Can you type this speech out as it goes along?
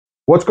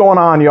What's going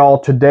on, y'all?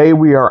 Today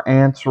we are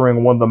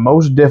answering one of the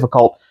most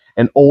difficult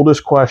and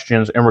oldest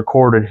questions in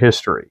recorded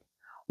history.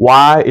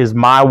 Why is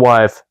my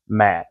wife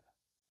mad?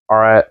 All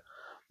right.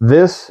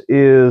 This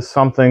is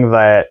something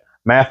that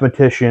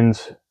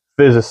mathematicians,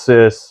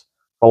 physicists,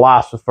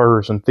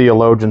 philosophers, and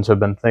theologians have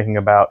been thinking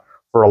about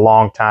for a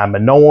long time,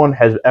 and no one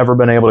has ever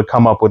been able to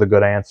come up with a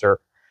good answer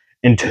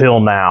until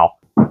now.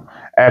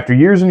 After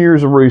years and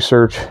years of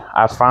research,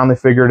 I finally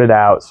figured it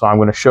out, so I'm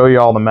going to show you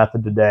all the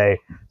method today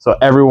so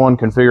everyone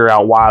can figure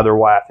out why their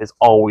wife is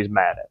always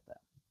mad at them.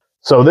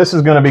 So this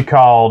is going to be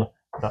called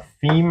the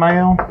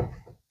female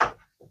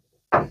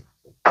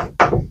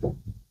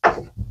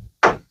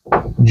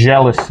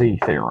jealousy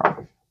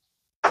theorem.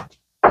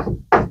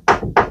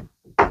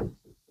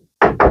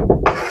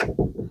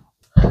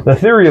 The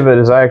theory of it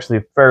is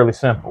actually fairly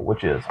simple,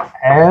 which is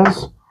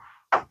as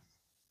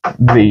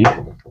the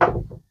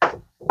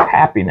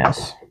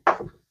happiness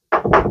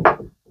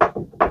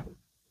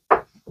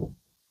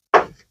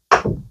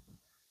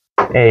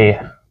a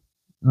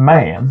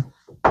man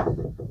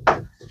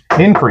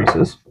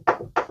increases,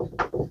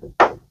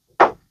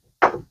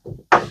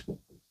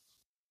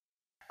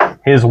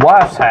 his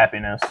wife's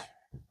happiness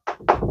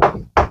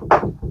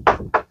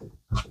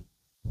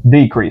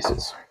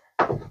decreases.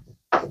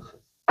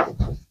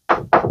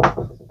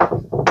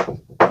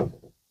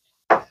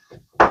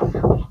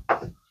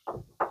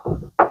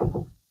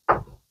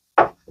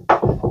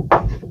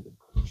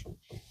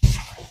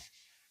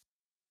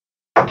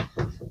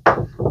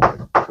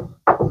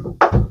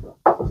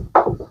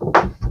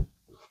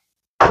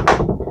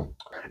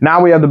 Now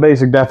we have the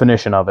basic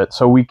definition of it,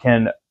 so we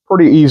can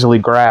pretty easily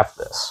graph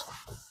this.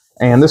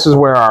 And this is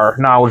where our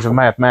knowledge of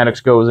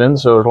mathematics goes in,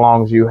 so as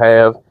long as you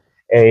have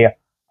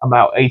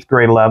about 8th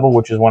grade level,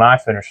 which is when I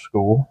finished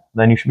school,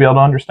 then you should be able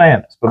to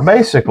understand this. But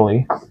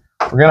basically,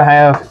 we're going to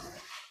have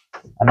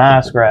a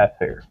nice graph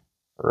here.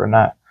 All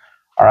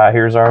right,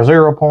 here's our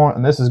 0 point,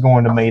 and this is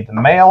going to be the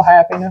male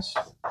happiness.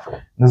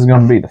 This is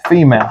going to be the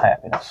female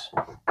happiness.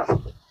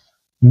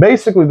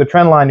 Basically, the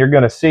trend line you're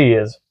going to see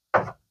is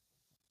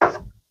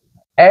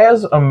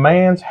as a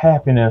man's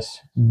happiness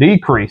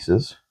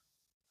decreases,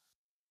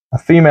 a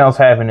female's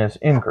happiness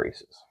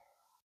increases.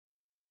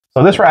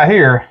 So this right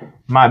here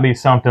might be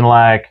something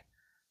like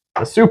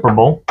the Super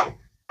Bowl.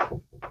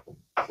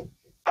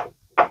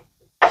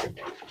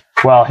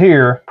 While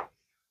here,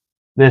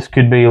 this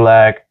could be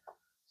like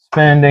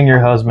spending your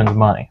husband's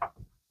money.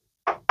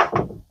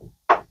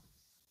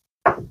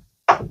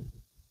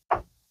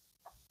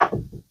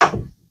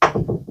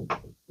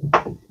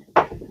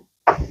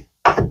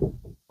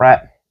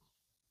 Right?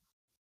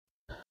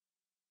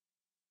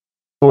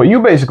 So what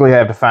you basically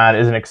have to find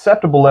is an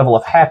acceptable level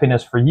of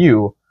happiness for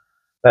you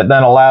that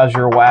then allows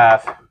your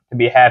wife to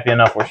be happy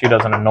enough where she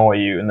doesn't annoy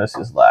you. And this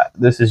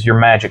is your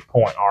magic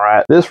point, all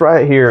right? This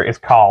right here is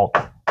called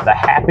the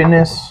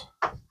happiness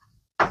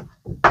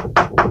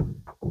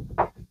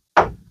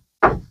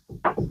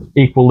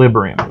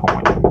equilibrium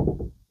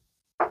point.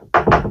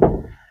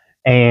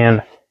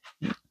 And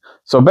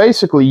so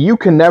basically you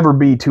can never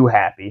be too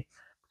happy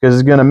because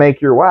it's going to make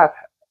your wife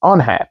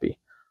unhappy.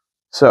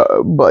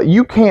 So, but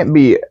you can't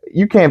be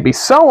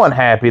so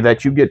unhappy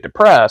that you get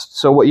depressed.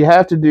 So what you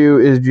have to do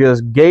is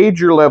just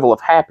gauge your level of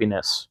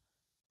happiness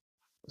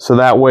so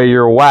that way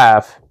your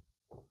wife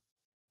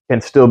can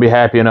still be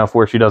happy enough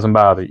where she doesn't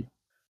bother you.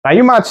 Now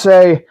you might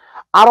say,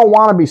 I don't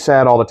want to be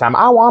sad all the time.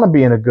 I want to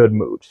be in a good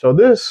mood. So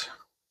this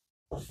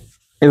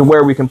is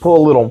where we can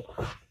pull a little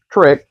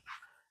trick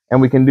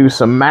and we can do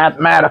some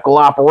mathematical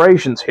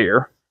operations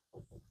here.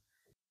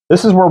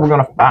 This is where we're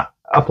going to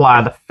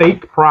apply the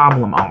fake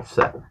problem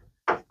offset.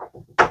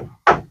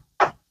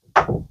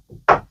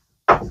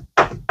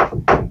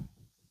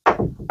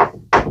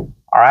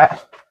 All right.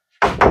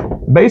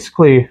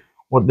 Basically,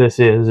 what this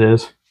is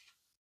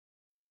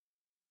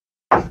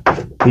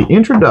the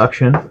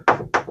introduction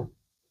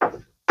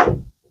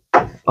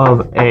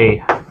of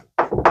a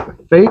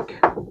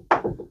fake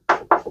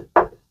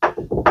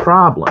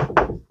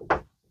problem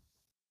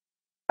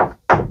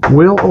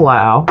will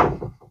allow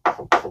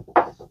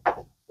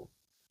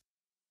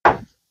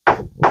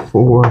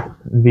for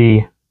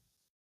the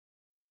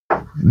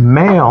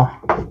male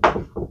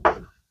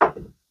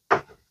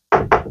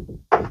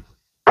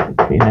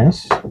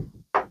happiness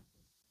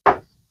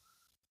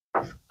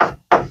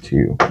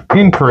to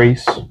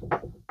increase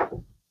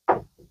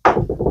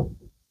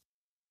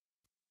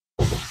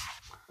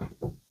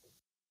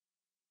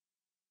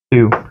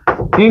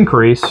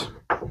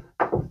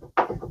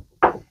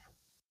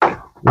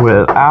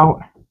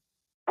without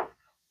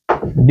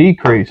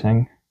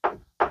decreasing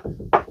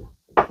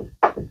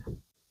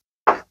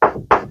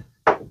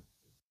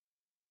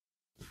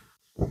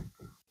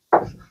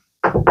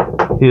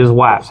his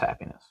wife's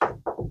happiness.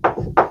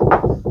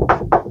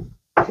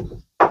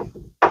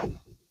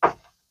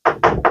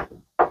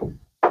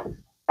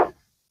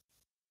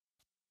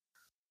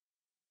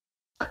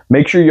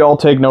 Make sure you all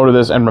take note of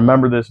this and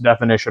remember this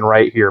definition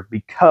right here,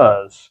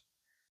 because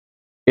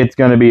it's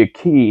going to be a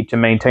key to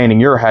maintaining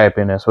your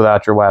happiness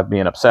without your wife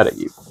being upset at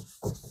you.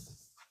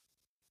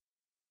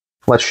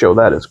 let's show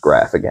that as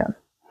graph again.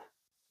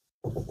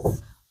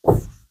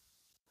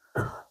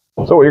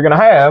 So what you're going to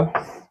have,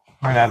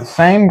 we're going to have the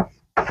same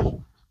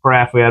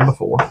graph we had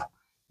before.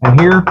 And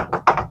here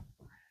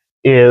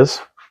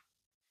is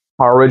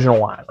our original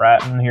line,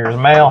 right? And here's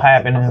male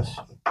happiness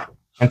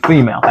and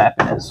female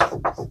happiness.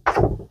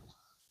 So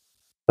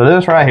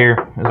this right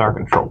here is our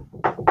control,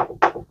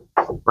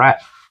 right?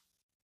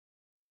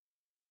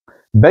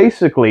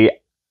 Basically,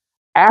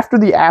 after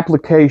the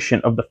application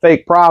of the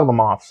fake problem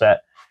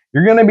offset,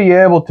 you're going to be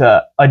able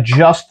to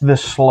adjust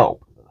this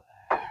slope.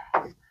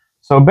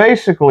 So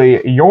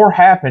basically, your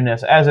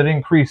happiness, as it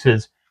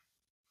increases,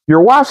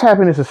 your wife's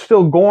happiness is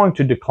still going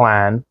to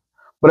decline,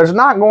 but it's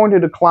not going to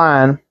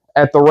decline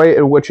at the rate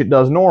at which it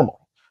does normally.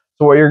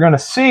 So what you're going to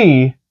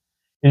see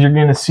is you're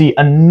going to see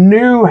a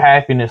new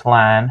happiness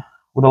line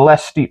with a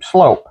less steep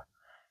slope.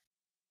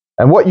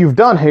 And what you've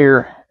done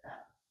here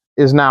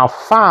is now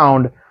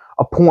found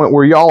a point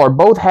where y'all are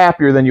both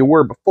happier than you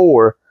were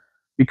before,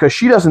 because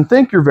she doesn't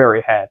think you're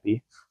very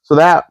happy, so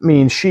that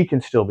means she can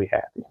still be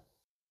happy.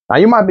 Now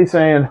you might be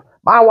saying,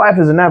 my wife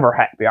is never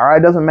happy, all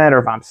right? Doesn't matter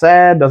if I'm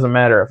sad, doesn't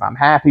matter if I'm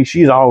happy,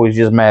 she's always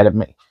just mad at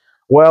me.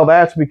 Well,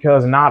 that's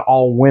because not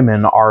all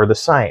women are the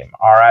same,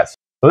 all right?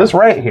 So this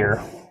right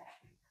here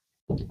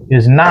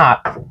is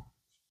not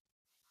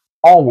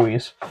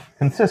always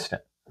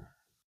consistent.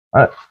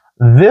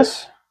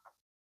 This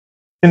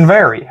can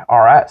vary,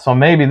 all right? So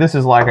maybe this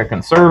is like a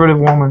conservative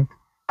woman.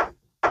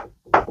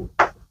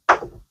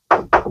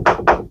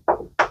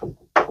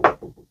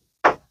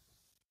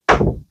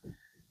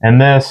 And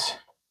this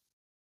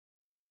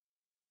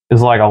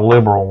is like a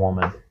liberal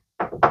woman,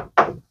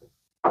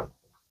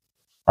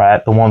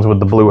 right? The ones with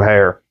the blue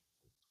hair.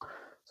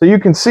 So you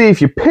can see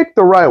if you pick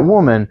the right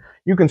woman,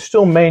 you can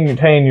still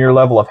maintain your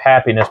level of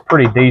happiness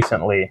pretty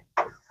decently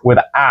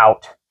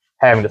without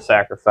having to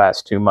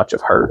sacrifice too much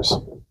of hers.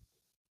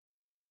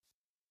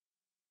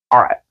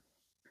 All right,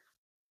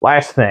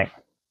 last thing.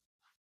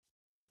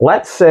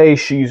 Let's say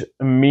she's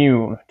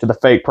immune to the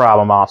fake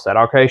problem offset,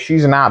 okay?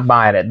 She's not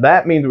buying it.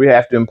 That means we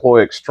have to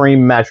employ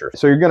extreme measures.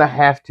 So you're going to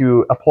have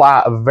to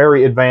apply a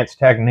very advanced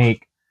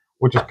technique,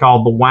 which is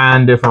called the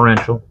Wine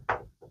differential.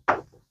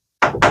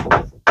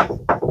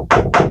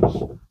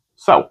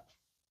 So,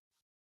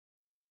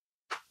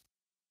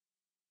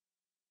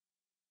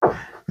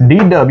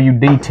 dW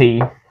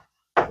dt,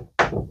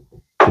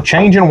 the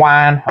change in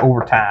wine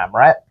over time,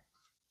 right?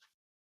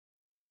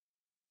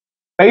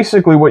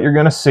 Basically what you're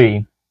going to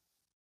see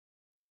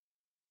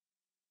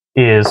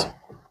is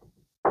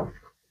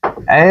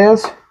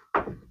as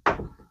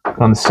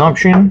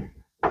consumption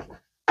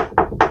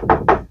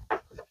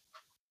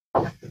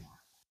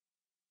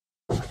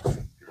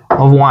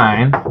of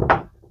wine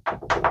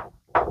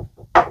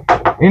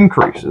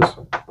increases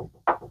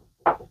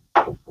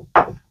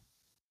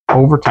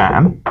over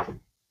time,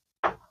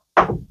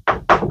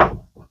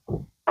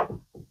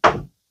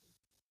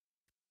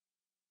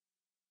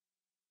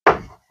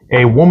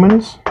 a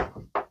woman's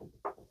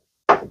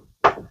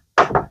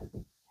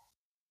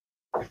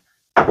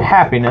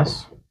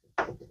happiness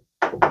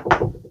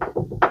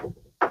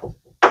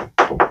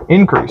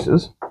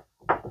increases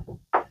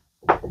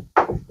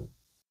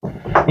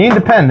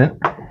independent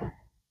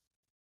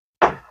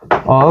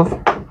of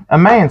a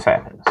man's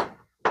happiness.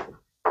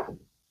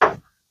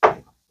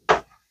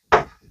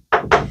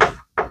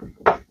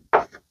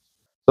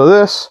 So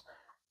this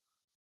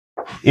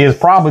is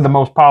probably the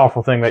most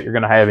powerful thing that you're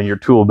going to have in your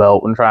tool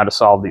belt when trying to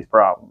solve these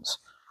problems.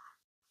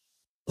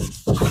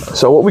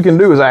 So what we can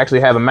do is actually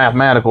have a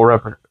mathematical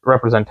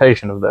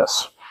representation of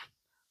this.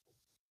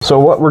 So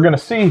what we're going to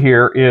see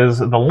here is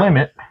the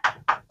limit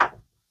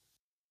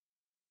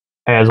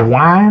as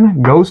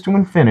wine goes to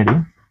infinity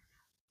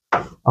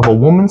of a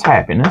woman's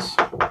happiness.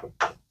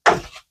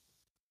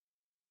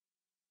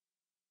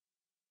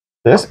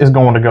 This is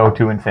going to go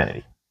to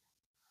infinity.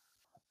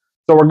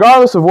 So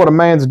regardless of what a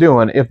man's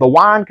doing, if the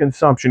wine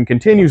consumption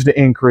continues to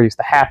increase,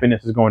 the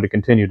happiness is going to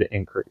continue to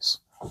increase.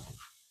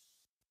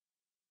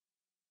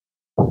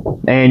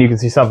 And you can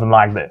see something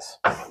like this.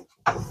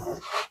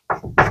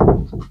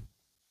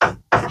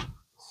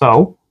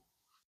 So,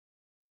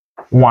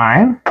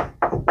 wine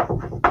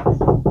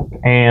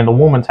and a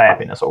woman's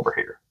happiness over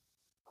here.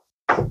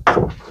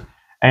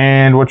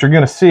 And what you're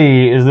going to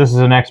see is this is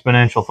an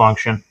exponential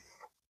function.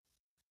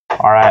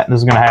 All right, this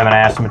is going to have an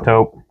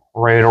asymptote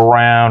right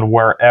around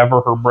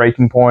wherever her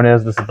breaking point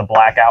is. This is the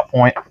blackout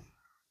point.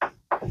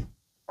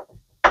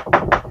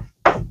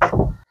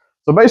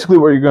 So basically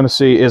what you're going to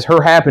see is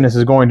her happiness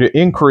is going to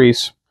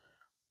increase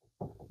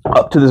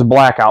up to this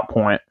blackout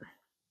point.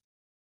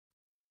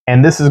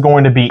 And this is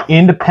going to be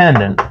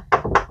independent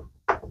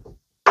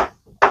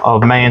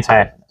of man's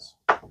happiness.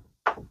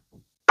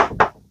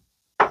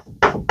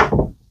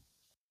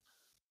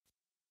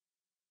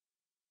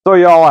 So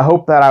y'all, I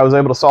hope that I was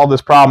able to solve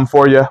this problem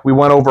for you. We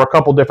went over a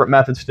couple different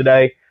methods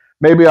today.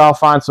 Maybe I'll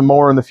find some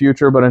more in the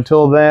future, but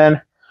until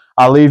then,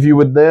 I'll leave you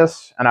with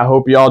this, and I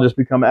hope y'all just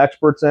become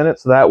experts in it,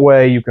 so that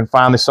way you can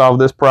finally solve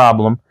this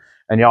problem,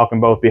 and y'all can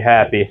both be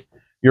happy.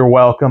 You're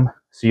welcome.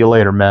 See you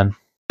later, men.